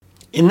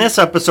In this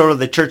episode of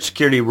the Church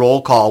Security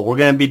Roll Call, we're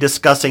going to be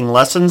discussing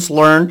lessons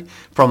learned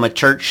from a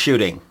church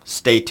shooting.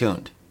 Stay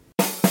tuned.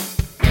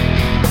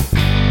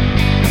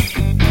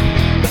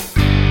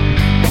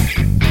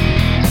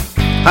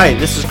 Hi,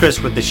 this is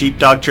Chris with the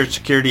Sheepdog Church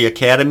Security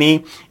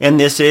Academy, and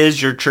this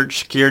is your Church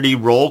Security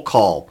Roll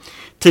Call.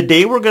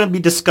 Today we're going to be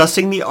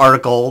discussing the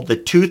article, The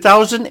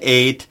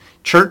 2008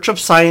 Church of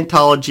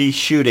Scientology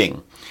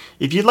Shooting.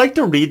 If you'd like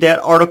to read that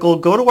article,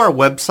 go to our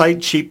website,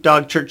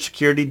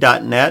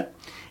 sheepdogchurchsecurity.net,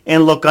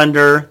 and look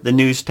under the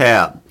News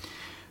tab.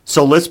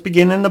 So let's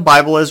begin in the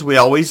Bible as we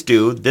always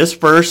do. This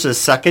verse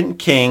is 2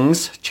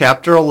 Kings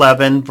chapter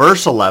 11,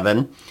 verse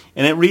 11,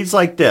 and it reads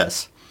like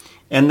this.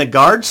 And the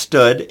guard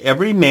stood,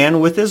 every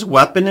man with his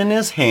weapon in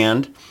his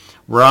hand,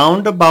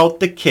 round about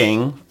the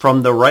king,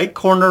 from the right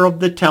corner of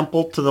the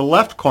temple to the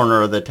left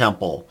corner of the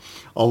temple,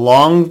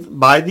 along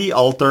by the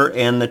altar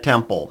and the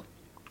temple.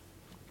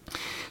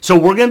 So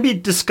we're going to be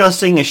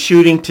discussing a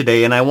shooting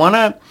today, and I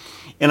want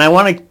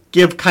to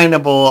give kind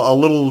of a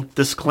little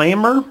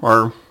disclaimer,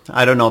 or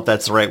I don't know if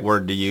that's the right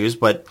word to use,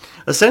 but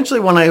essentially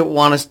what I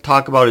want to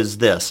talk about is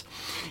this,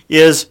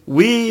 is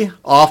we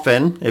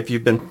often, if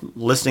you've been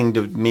listening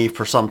to me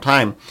for some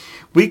time,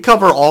 we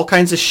cover all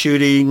kinds of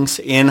shootings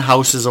in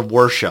houses of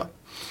worship.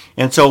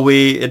 And so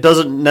it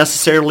doesn't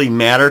necessarily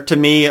matter to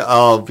me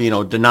of,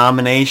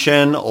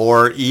 denomination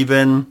or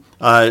even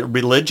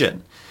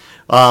religion.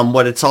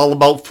 What it's all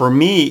about for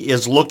me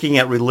is looking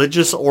at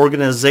religious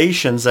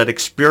organizations that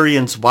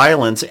experience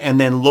violence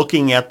and then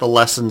looking at the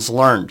lessons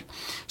learned.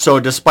 So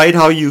despite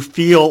how you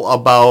feel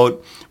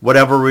about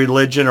whatever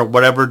religion or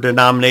whatever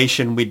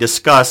denomination we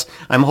discuss,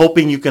 I'm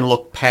hoping you can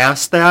look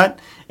past that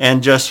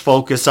and just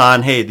focus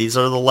on, hey, these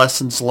are the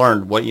lessons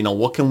learned.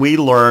 What can we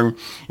learn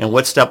and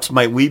what steps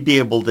might we be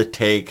able to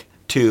take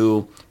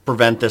to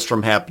prevent this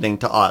from happening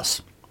to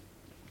us?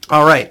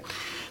 All right.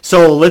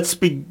 So let's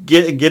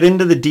get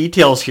into the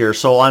details here.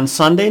 So on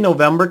Sunday,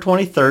 November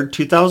 23rd,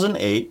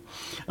 2008,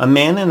 a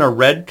man in a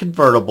red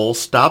convertible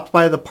stopped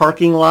by the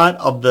parking lot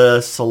of the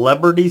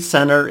Celebrity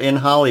Center in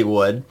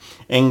Hollywood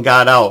and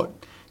got out.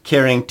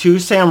 Carrying two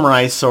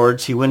samurai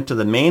swords, he went to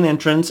the main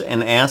entrance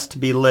and asked to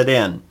be let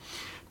in.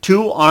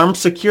 Two armed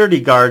security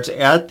guards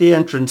at the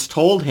entrance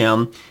told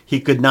him he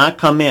could not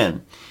come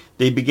in.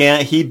 He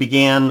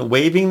began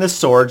waving the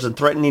swords and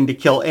threatening to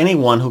kill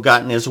anyone who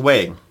got in his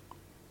way.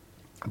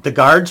 The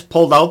guards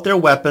pulled out their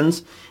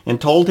weapons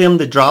and told him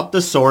to drop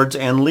the swords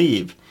and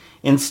leave.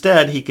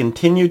 Instead, he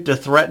continued to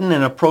threaten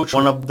and approach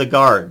one of the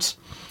guards,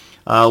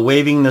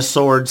 waving the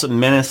swords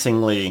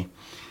menacingly.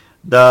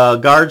 The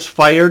guards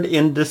fired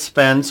in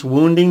defense,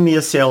 wounding the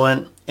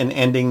assailant and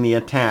ending the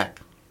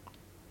attack.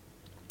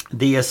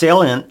 The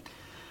assailant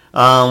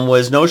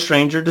was no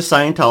stranger to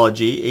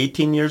Scientology.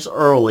 18 years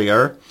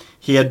earlier,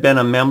 he had been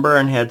a member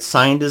and had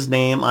signed his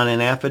name on an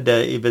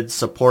affidavit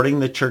supporting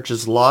the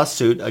church's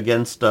lawsuit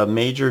against a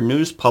major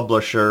news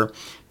publisher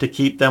to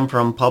keep them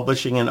from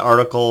publishing an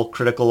article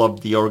critical of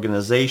the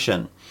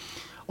organization.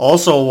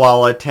 Also,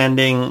 while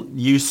attending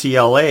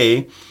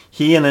UCLA,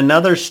 he and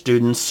another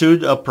student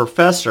sued a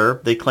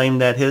professor. They claimed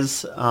that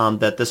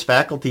that this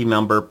faculty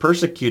member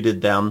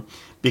persecuted them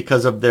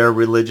because of their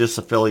religious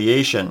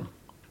affiliation.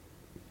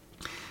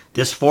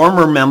 This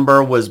former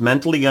member was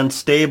mentally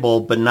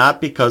unstable, but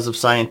not because of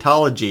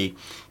Scientology.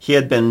 He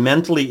had been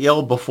mentally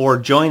ill before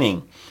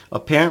joining.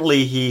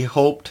 Apparently, he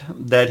hoped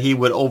that he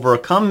would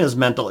overcome his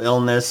mental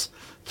illness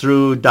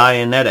through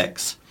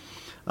Dianetics.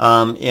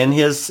 In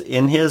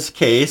his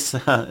case,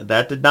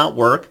 that did not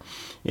work,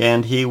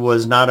 and he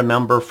was not a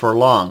member for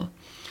long.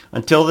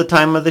 Until the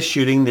time of the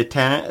shooting,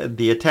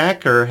 the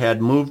attacker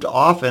had moved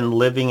often,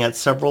 living at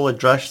several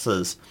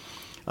addresses.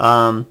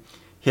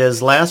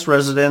 His last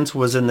residence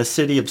was in the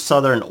city of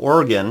Southern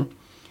Oregon.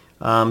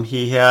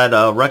 He had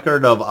a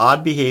record of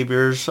odd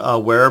behaviors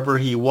wherever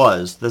he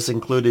was. This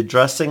included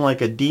dressing like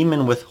a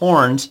demon with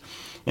horns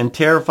and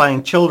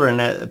terrifying children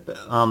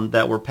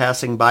that were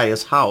passing by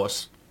his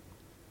house.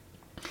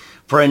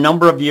 For a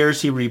number of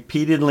years, he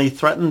repeatedly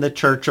threatened the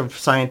Church of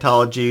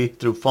Scientology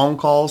through phone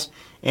calls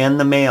and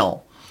the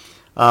mail.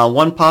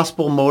 One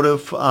possible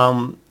motive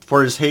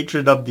for his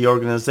hatred of the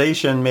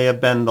organization may have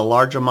been the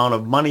large amount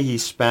of money he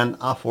spent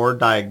for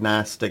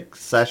diagnostic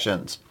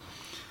sessions.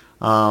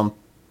 Our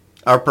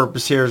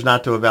purpose here is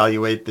not to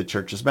evaluate the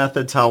church's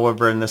methods.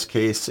 However, in this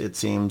case, it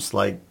seems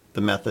like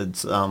the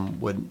methods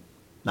would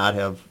not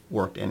have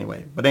worked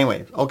anyway. But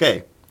anyway,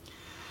 okay.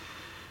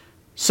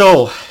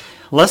 So,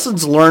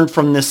 lessons learned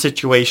from this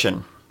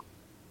situation.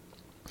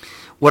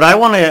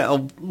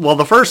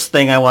 The first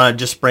thing I want to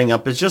just bring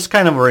up is just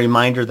kind of a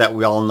reminder that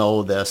we all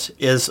know this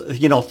is,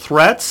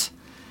 threats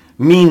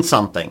mean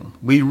something.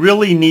 We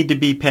really need to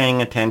be paying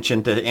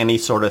attention to any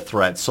sort of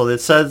threat. So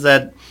it says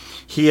that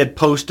he had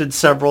posted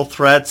several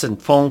threats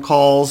and phone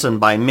calls and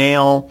by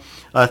mail,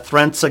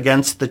 threats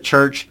against the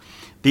church.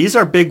 These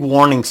are big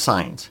warning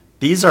signs.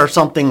 These are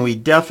something we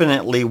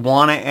definitely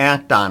want to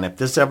act on. If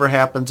this ever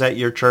happens at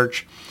your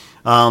church,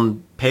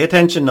 pay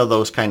attention to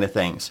those kind of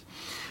things.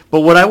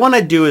 But what I want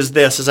to do is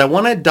I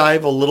want to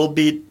dive a little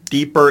bit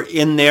deeper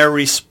in their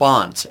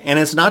response. And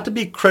it's not to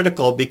be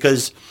critical,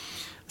 because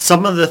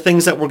some of the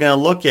things that we're going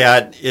to look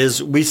at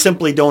is we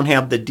simply don't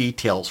have the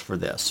details for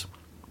this.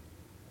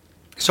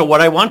 So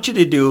what I want you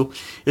to do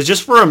is,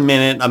 just for a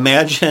minute,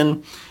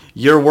 imagine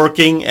you're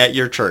working at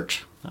your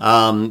church.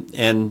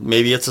 And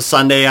maybe it's a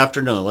Sunday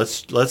afternoon.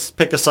 Let's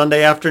pick a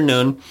Sunday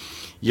afternoon.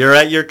 You're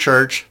at your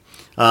church.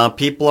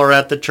 People are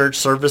at the church.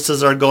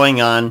 Services are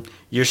going on.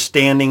 You're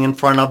standing in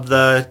front of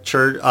the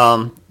church,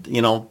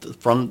 in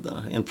front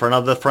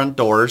of the front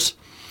doors.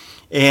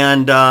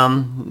 And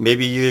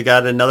maybe you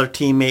got another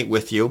teammate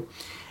with you.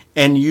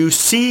 And you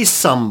see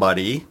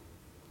somebody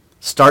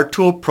start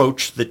to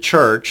approach the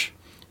church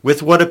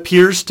with what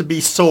appears to be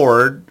a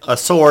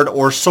sword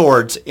or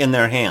swords in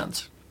their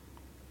hands.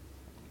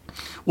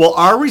 Well,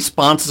 our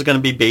response is going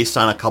to be based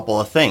on a couple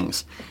of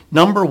things.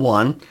 Number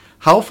one,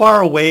 how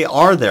far away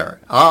are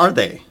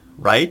they,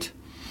 right?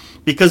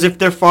 Because if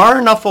they're far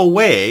enough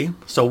away,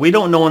 so we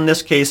don't know in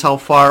this case how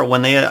far,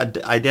 when they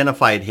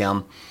identified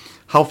him,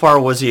 how far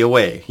was he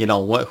away?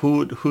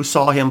 Who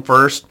saw him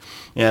first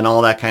and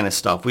all that kind of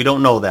stuff. We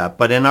don't know that.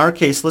 But in our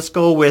case, let's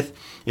go with,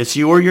 it's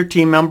you or your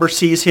team member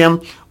sees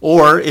him,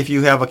 or if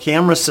you have a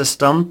camera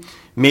system,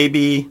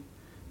 maybe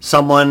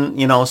someone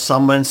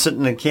sitting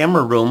in a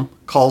camera room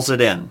calls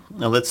it in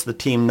and lets the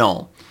team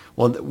know.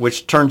 Well,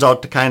 which turns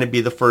out to kind of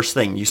be the first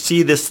thing. You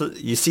see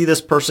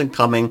this person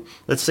coming.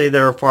 Let's say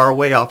they're far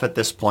away off at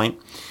this point.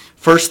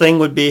 First thing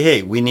would be,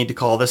 hey, we need to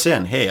call this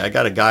in. Hey, I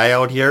got a guy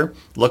out here.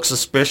 Looks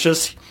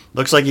suspicious.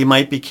 Looks like he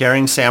might be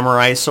carrying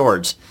samurai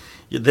swords.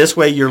 This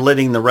way you're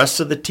letting the rest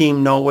of the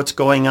team know what's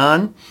going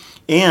on.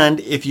 And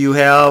if you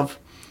have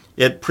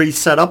it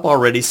pre-set up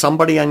already,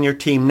 somebody on your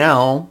team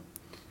now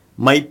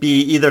might be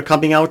either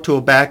coming out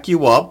to back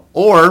you up,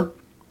 or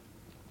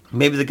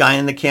maybe the guy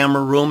in the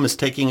camera room is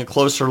taking a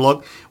closer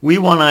look. We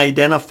want to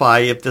identify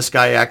if this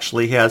guy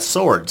actually has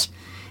swords.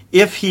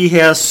 If he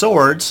has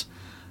swords,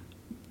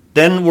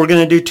 then we're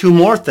going to do two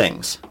more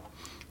things.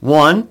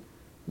 One,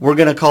 we're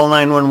going to call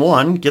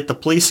 911, get the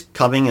police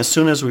coming as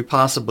soon as we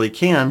possibly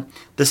can.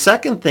 The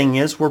second thing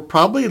is we're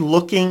probably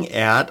looking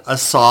at a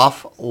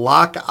soft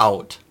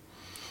lockout.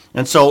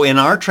 And so in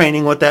our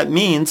training, what that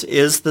means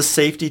is the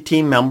safety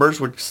team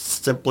members would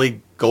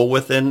simply go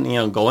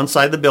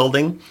inside the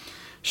building,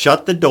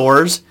 shut the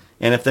doors,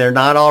 and if they're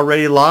not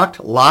already locked,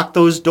 lock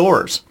those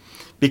doors.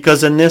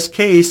 Because in this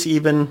case,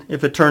 even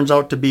if it turns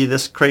out to be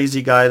this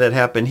crazy guy that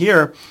happened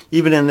here,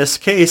 even in this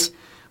case,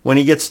 when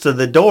he gets to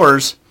the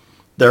doors,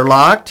 they're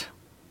locked,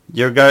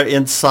 you're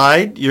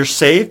inside, you're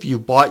safe, you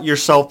bought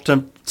yourself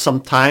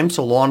some time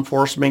so law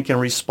enforcement can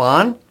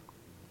respond,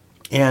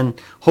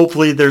 and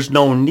hopefully there's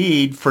no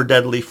need for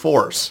deadly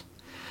force.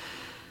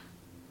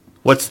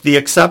 What's the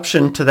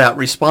exception to that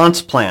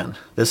response plan?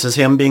 This is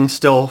him being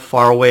still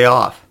far away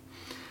off.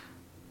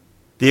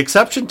 The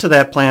exception to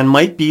that plan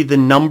might be the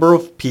number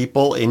of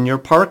people in your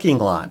parking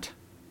lot.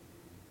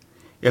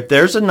 If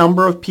there's a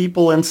number of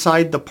people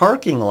inside the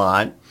parking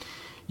lot,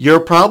 you're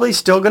probably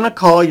still going to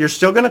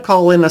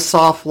call in a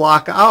soft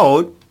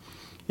lockout.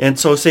 And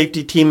so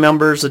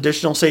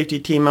additional safety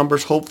team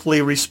members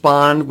hopefully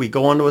respond. We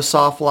go into a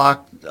soft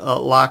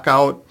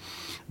lockout.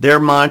 They're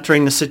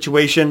monitoring the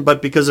situation,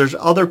 but because there's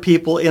other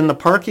people in the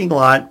parking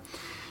lot,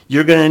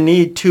 you're going to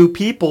need two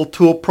people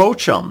to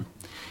approach them.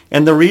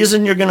 And the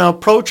reason you're going to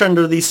approach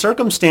under these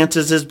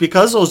circumstances is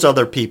because those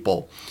other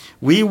people.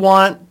 We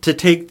want to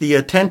take the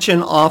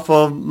attention off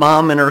of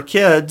mom and her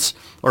kids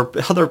or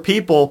other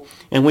people,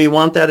 and we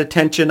want that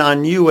attention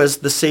on you as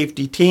the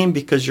safety team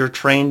because you're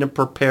trained and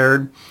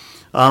prepared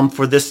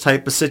for this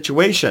type of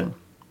situation.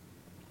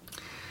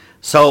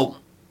 So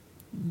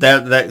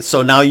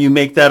so now you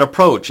make that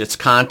approach. It's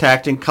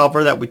contact and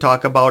cover that we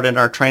talk about in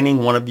our training.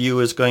 One of you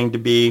is going to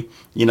be,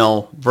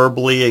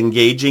 verbally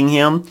engaging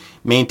him,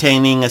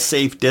 maintaining a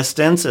safe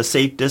distance. A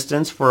safe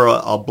distance for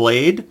a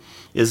blade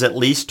is at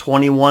least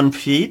 21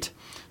 feet.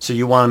 So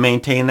you want to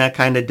maintain that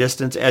kind of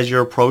distance as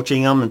you're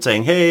approaching them and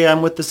saying, hey,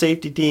 I'm with the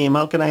safety team.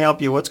 How can I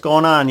help you? What's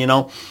going on?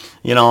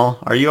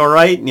 Are you all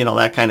right?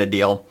 That kind of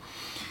deal.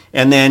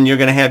 And then you're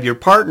going to have your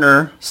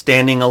partner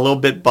standing a little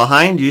bit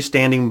behind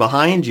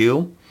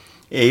you,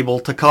 able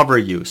to cover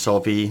you. So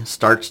if he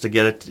starts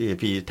to if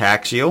he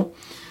attacks you,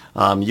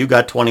 you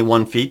got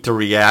 21 feet to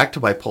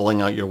react by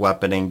pulling out your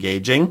weapon,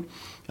 engaging,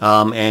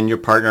 and your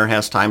partner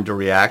has time to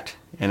react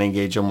and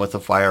engage him with a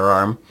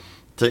firearm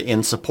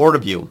in support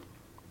of you.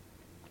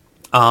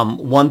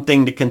 One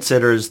thing to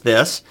consider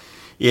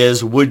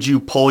is would you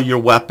pull your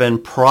weapon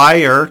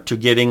prior to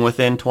getting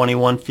within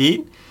 21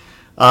 feet?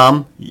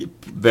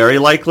 Very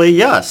likely,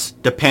 yes,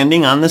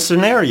 depending on the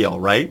scenario,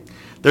 right?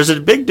 There's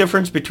a big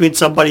difference between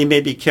somebody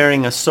maybe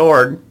carrying a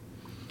sword,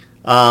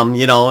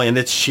 in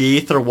its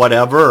sheath or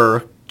whatever,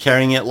 or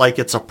carrying it like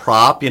it's a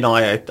prop.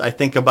 I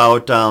think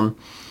about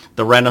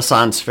the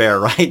Renaissance Fair,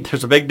 right?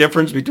 There's a big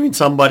difference between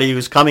somebody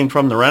who's coming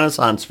from the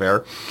Renaissance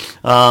Fair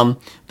than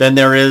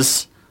there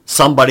is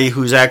somebody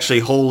who's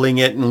actually holding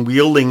it and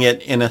wielding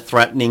it in a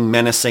threatening,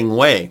 menacing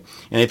way.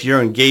 And if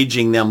you're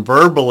engaging them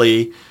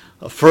verbally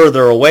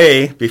further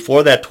away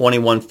before that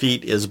 21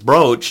 feet is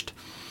broached,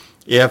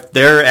 If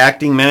they're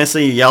acting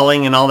menacingly,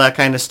 yelling and all that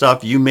kind of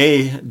stuff, you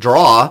may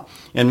draw,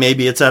 and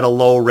maybe it's at a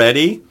low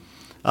ready.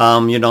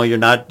 You're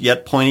not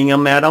yet pointing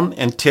them at them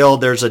until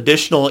there's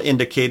additional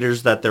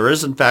indicators that there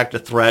is in fact a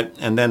threat.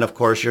 And then of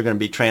course you're going to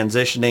be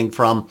transitioning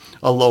from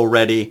a low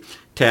ready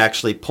to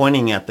actually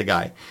pointing at the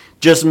guy.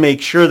 Just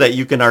make sure that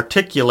you can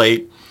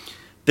articulate,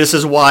 this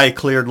is why I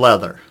cleared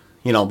leather.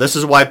 This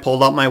is why I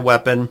pulled out my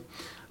weapon.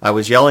 I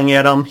was yelling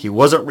at him. He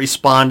wasn't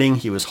responding.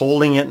 He was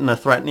holding it in a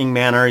threatening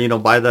manner,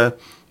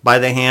 by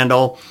the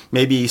handle.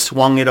 Maybe he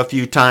swung it a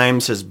few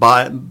times. His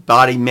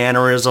body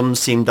mannerisms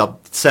seemed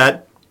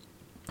upset.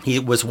 He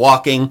was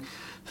walking,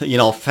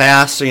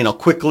 fast,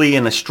 quickly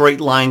in a straight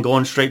line,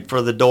 going straight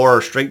for the door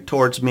or straight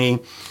towards me.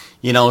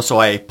 So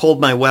I pulled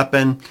my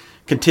weapon,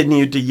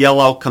 continued to yell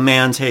out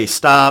commands. Hey,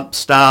 stop,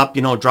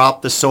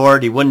 drop the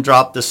sword. He wouldn't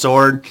drop the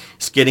sword.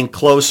 It's getting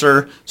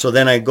closer. So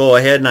then I go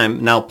ahead and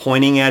I'm now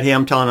pointing at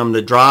him, telling him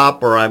to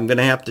drop or I'm going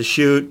to have to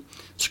shoot,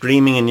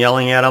 screaming and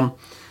yelling at him,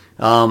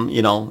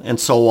 and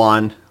so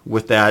on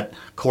with that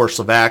course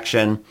of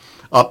action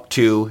up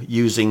to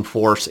using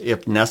force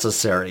if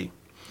necessary.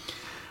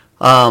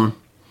 One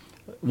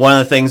of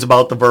the things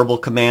about the verbal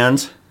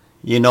commands,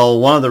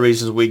 one of the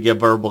reasons we give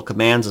verbal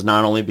commands is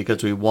not only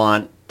because we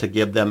want to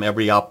give them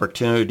every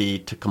opportunity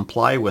to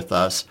comply with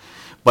us,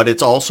 but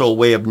it's also a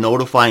way of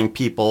notifying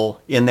people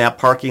in that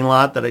parking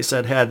lot that I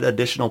said had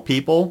additional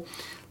people.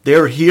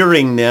 They're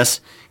hearing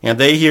this, and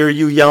they hear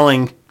you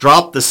yelling,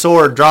 drop the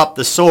sword,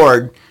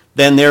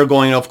 then they're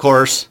going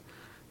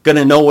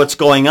to know what's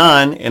going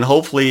on, and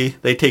hopefully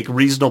they take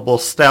reasonable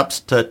steps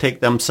to take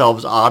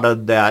themselves out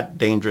of that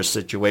dangerous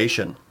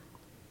situation.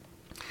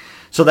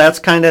 So that's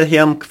kind of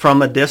him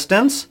from a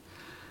distance.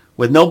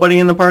 With nobody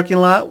in the parking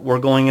lot, we're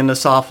going into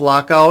soft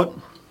lockout,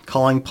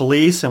 calling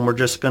police, and we're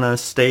just going to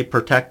stay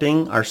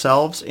protecting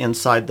ourselves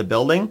inside the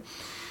building.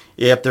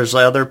 If there's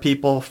other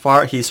people,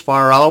 he's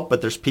far out,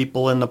 but there's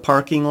people in the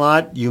parking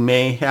lot, you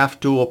may have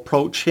to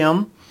approach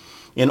him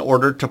in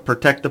order to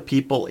protect the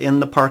people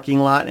in the parking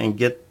lot and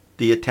get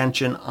the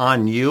attention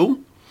on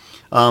you.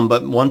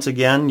 But once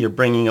again, you're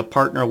bringing a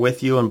partner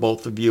with you, and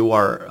both of you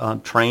are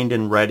trained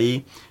and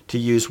ready to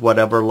use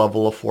whatever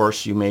level of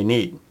force you may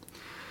need.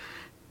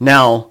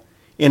 Now,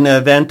 in the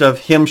event of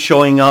him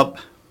showing up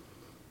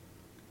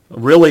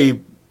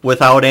really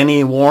without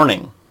any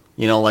warning,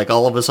 like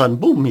all of a sudden,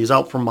 boom, he's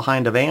out from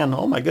behind a van.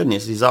 Oh my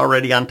goodness, he's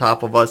already on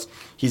top of us.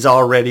 He's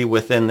already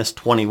within this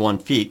 21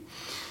 feet.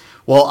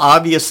 Well,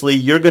 obviously,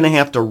 you're going to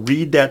have to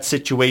read that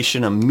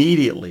situation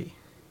immediately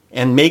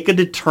and make a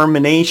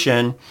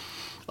determination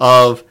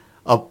of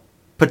a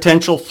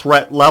potential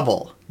threat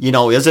level.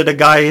 Is it a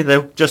guy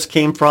that just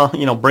came from,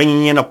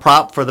 bringing in a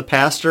prop for the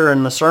pastor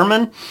and the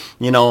sermon,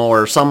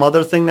 or some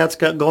other thing that's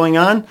going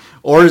on?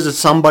 Or is it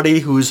somebody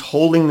who's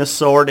holding the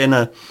sword in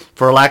a,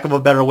 for lack of a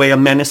better way, a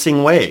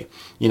menacing way?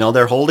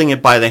 They're holding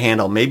it by the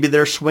handle. Maybe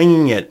they're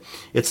swinging it.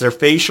 It's their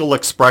facial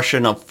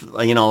expression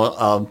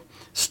of,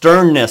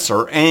 sternness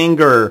or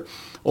anger,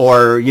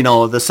 or,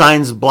 the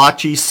signs of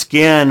blotchy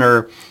skin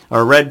or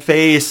a red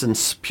face and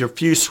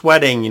profuse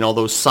sweating,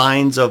 those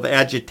signs of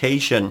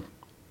agitation.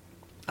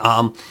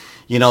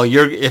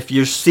 If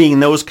you're seeing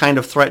those kind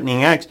of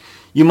threatening acts,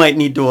 you might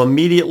need to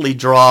immediately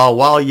draw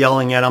while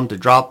yelling at them to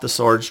drop the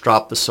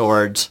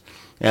swords.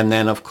 And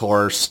then, of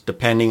course,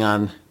 depending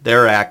on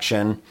their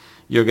action,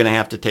 you're going to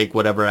have to take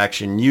whatever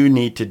action you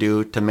need to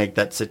do to make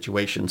that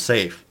situation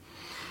safe.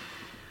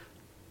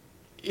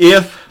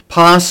 If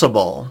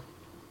possible,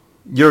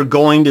 you're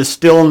going to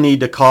still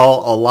need to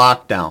call a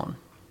lockdown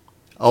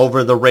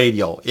over the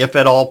radio, if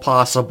at all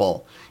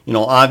possible.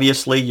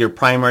 Obviously, your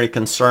primary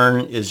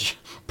concern is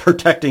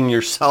protecting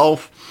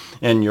yourself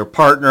and your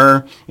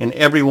partner and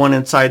everyone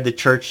inside the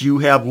church. You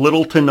have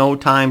little to no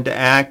time to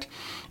act,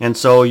 and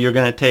so you're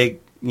going to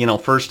take,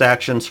 first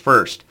actions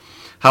first.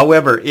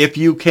 However, if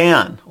you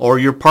can, or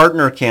your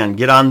partner can,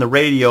 get on the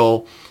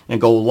radio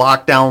and go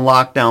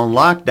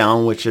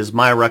lockdown, which is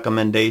my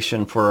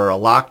recommendation for a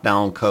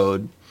lockdown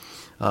code.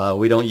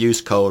 We don't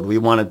use code. We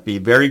want it to be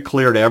very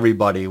clear to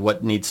everybody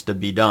what needs to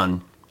be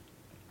done.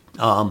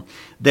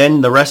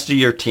 Then the rest of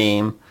your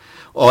team,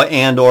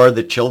 or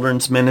the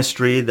children's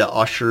ministry, the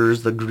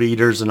ushers, the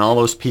greeters, and all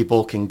those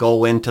people can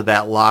go into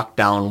that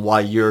lockdown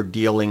while you're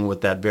dealing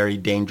with that very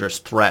dangerous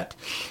threat.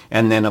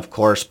 And then, of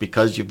course,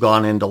 because you've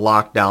gone into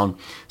lockdown,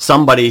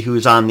 somebody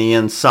who's on the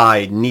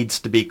inside needs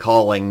to be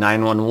calling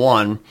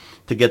 911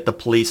 to get the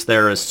police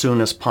there as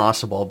soon as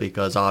possible,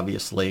 because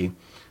obviously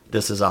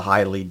this is a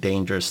highly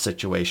dangerous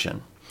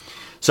situation.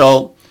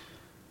 So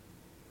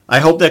I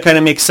hope that kind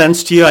of makes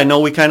sense to you. I know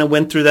we kind of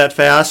went through that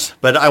fast,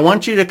 but I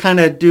want you to kind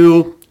of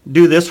do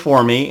this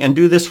for me and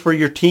do this for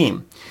your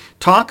team.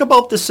 Talk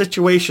about the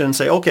situation and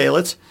say, okay,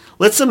 let's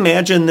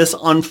imagine this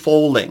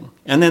unfolding,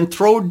 and then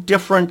throw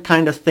different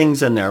kind of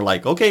things in there,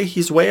 like, okay,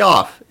 he's way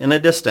off in a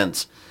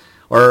distance,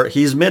 or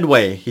he's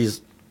midway,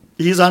 he's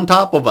on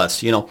top of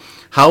us.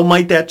 How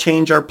might that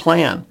change our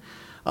plan?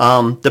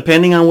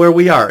 Depending on where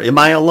we are. Am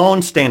I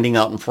alone standing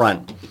out in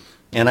front?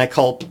 And I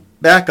call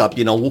backup,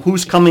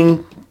 who's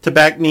coming to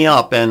back me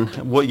up, and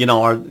what,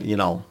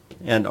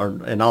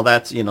 and all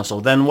that's,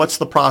 so then what's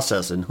the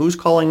process, and who's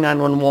calling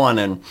 911,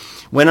 and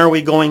when are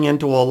we going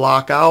into a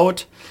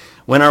lockout?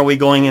 When are we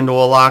going into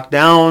a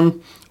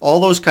lockdown? All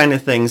those kind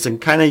of things,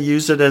 and kind of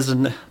use it as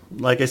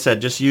like I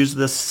said, just use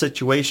this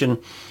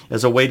situation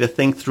as a way to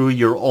think through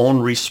your own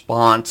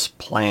response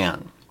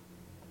plan.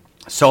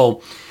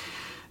 So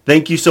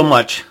thank you so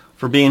much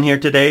for being here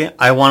today.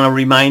 I want to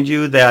remind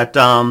you that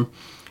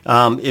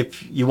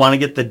if you want to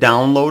get the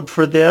download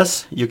for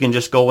this, you can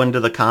just go into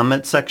the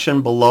comment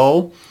section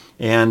below,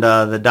 and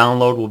the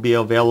download will be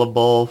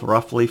available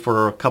roughly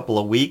for a couple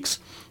of weeks.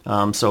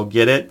 So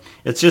get it.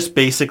 It just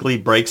basically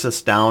breaks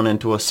us down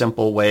into a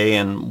simple way,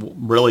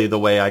 and really the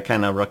way I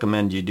kind of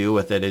recommend you do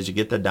with it is you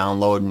get the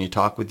download and you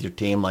talk with your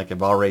team like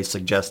I've already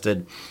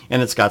suggested,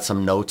 and it's got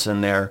some notes in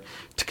there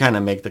to kind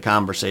of make the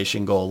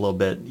conversation go a little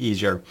bit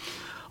easier.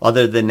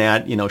 Other than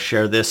that,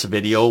 share this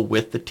video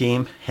with the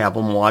team, have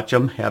them watch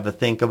them, have a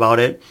think about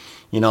it.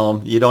 You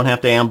don't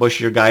have to ambush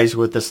your guys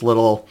with this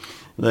little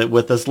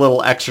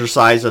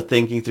exercise of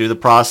thinking through the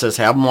process.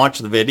 Have them watch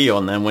the video,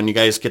 and then when you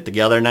guys get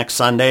together next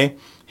Sunday,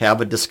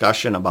 have a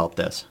discussion about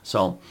this.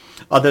 So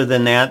other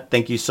than that,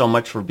 thank you so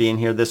much for being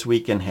here this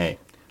week, and hey,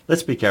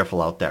 let's be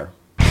careful out there.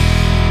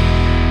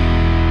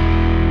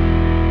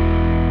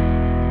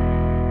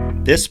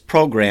 This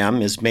program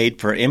is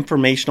made for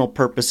informational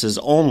purposes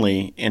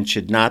only and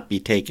should not be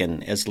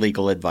taken as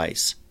legal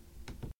advice.